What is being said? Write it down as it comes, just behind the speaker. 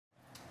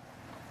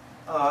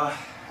I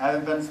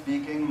haven't been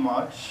speaking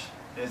much.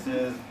 This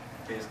is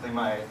basically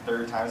my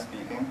third time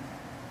speaking.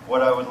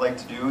 What I would like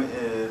to do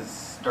is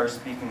start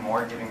speaking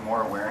more, giving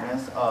more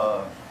awareness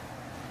of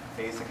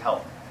basic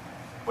health.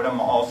 What I'm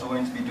also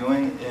going to be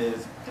doing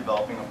is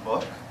developing a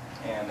book,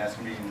 and that's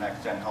going to be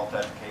Next Gen Health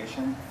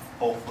Education,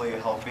 hopefully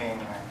helping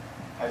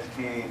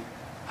educate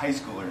high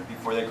schoolers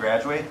before they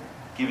graduate,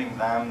 giving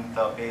them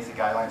the basic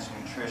guidelines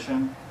to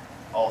nutrition,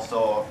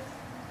 also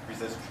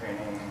resistance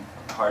training,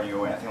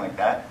 cardio, anything like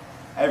that.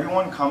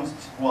 Everyone comes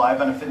to, well, I've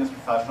been a fitness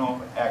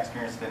professional at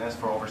Experience Fitness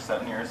for over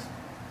 7 years,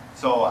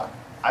 so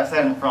I've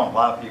sat in front of a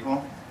lot of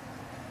people.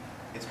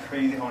 It's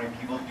crazy how many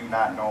people do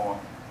not know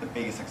the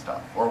basic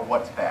stuff, or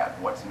what's bad,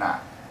 what's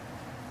not.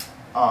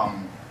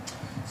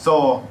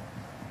 So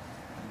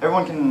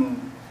everyone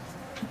can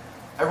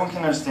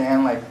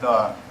understand, like,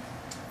 the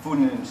food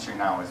industry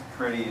now is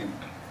pretty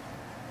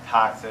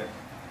toxic.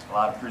 A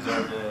lot of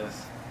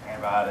preservatives,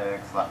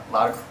 antibiotics, a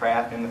lot of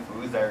crap in the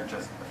foods that are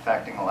just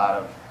affecting a lot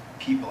of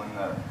people in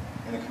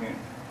the community.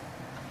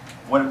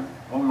 What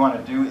we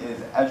want to do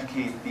is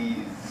educate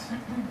these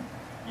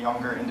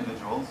younger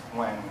individuals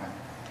when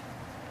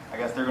I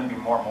guess they're going to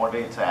be more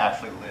motivated to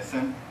actually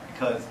listen,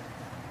 because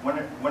when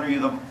are you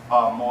the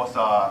most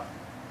I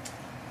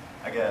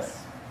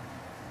guess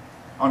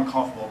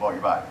uncomfortable about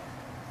your body?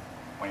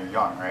 When you're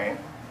young, right?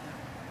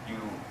 You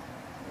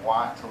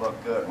want to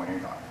look good when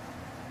you're young.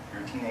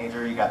 You're a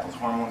teenager, you got those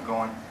hormones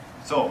going,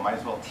 so might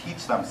as well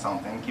teach them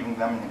something, giving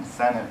them an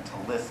incentive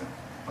to listen.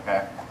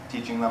 Okay?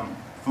 Teaching them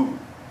food,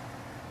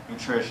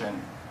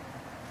 nutrition,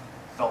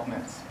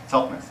 supplements.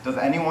 Does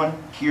anyone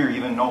here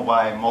even know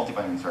why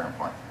multivitamins are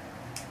important?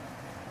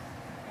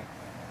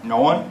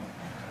 No one?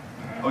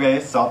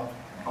 Okay, so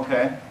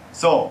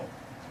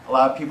a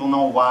lot of people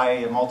know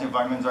why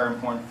multivitamins are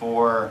important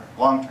for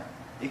long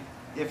term.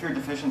 If you're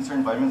deficient in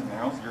certain vitamins and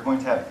minerals, you're going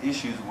to have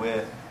issues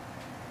with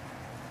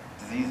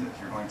diseases.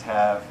 You're going to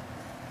have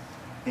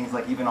things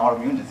like even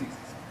autoimmune diseases.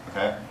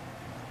 Okay?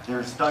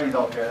 There's studies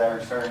out there that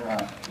are starting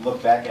to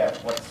look back at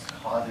what's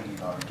causing these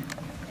autoimmune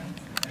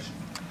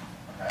deficiencies.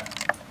 Okay?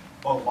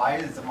 But why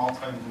is the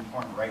multivitamin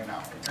important right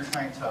now? If you're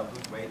trying to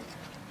lose weight,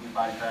 lose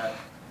body fat,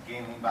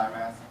 gain lean body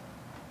mass,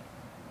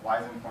 why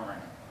is it important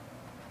right now?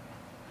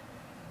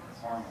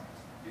 It's hormones.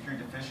 If you're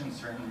deficient in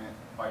certain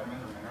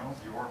vitamins or minerals,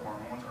 your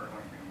hormones are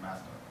going to be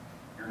messed up.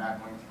 You're not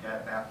going to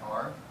get that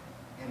far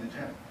in the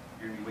gym.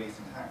 You're going to be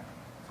wasting time.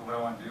 So what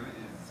I want to do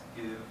is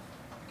give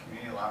the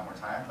community a lot more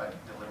time by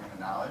delivering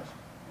the knowledge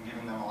and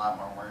giving them a lot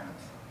more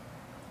awareness.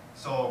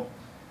 So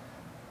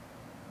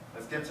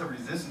let's get to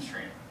resistance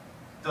training.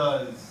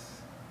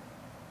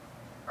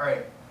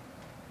 Alright,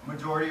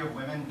 majority of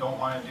women don't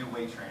want to do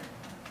weight training.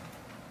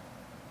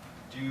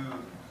 Do you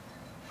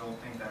still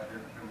think that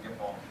they're going to get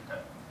bulky? Okay.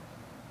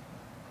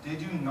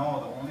 Did you know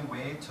the only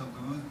way to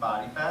lose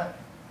body fat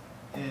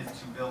is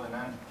to build an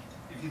engine?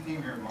 If you think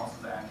of your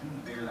muscles as an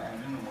engine, the bigger the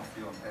engine, the more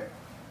fuel it takes,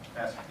 the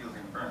faster fuel is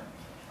going to burn.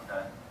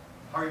 Okay?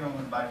 How are you going to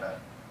lose body fat?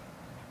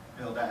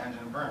 Build that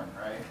engine and burn,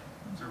 right?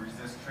 So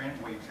resistance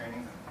training, weight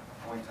training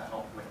is going to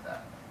help with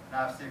that.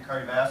 Now, obviously,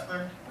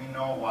 cardiovascular, we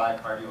know why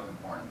cardio is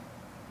important.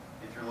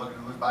 If you're looking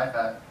to lose body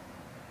fat,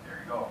 there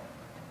you go.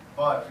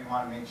 But we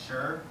want to make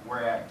sure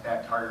we're at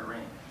that target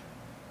range.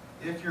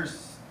 If you're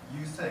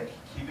used to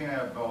keeping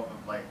it above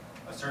like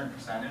a certain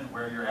percentage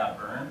where you're at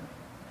burn,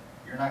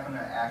 you're not going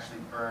to actually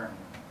burn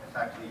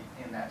effectively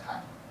in that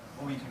time.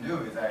 What we can do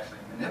is actually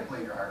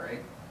manipulate your heart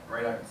rate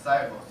right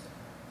outside of those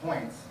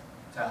points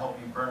to help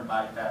you burn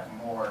body fat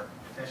more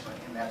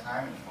efficiently in that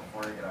time and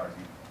before you get hours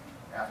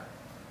after.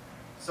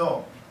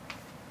 So,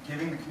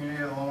 giving the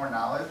community a little more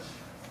knowledge,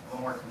 a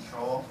little more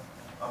control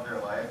of their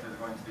life is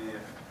going to be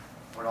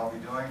what I'll be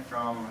doing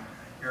from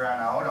here on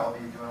out. I'll be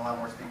doing a lot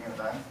more speaking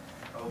events.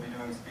 I'll be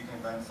doing speaking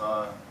events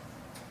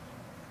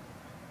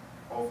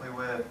hopefully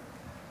with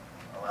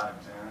a lot of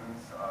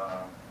gyms,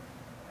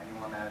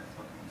 anyone that's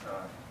looking to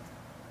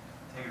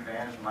take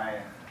advantage of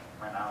my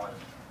knowledge.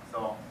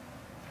 So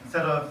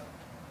instead of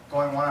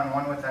going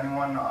one-on-one with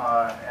anyone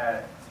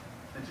at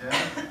the gym,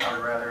 I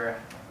would rather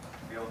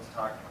be able to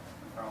talk in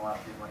front of a lot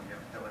of people and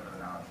deliver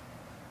the knowledge.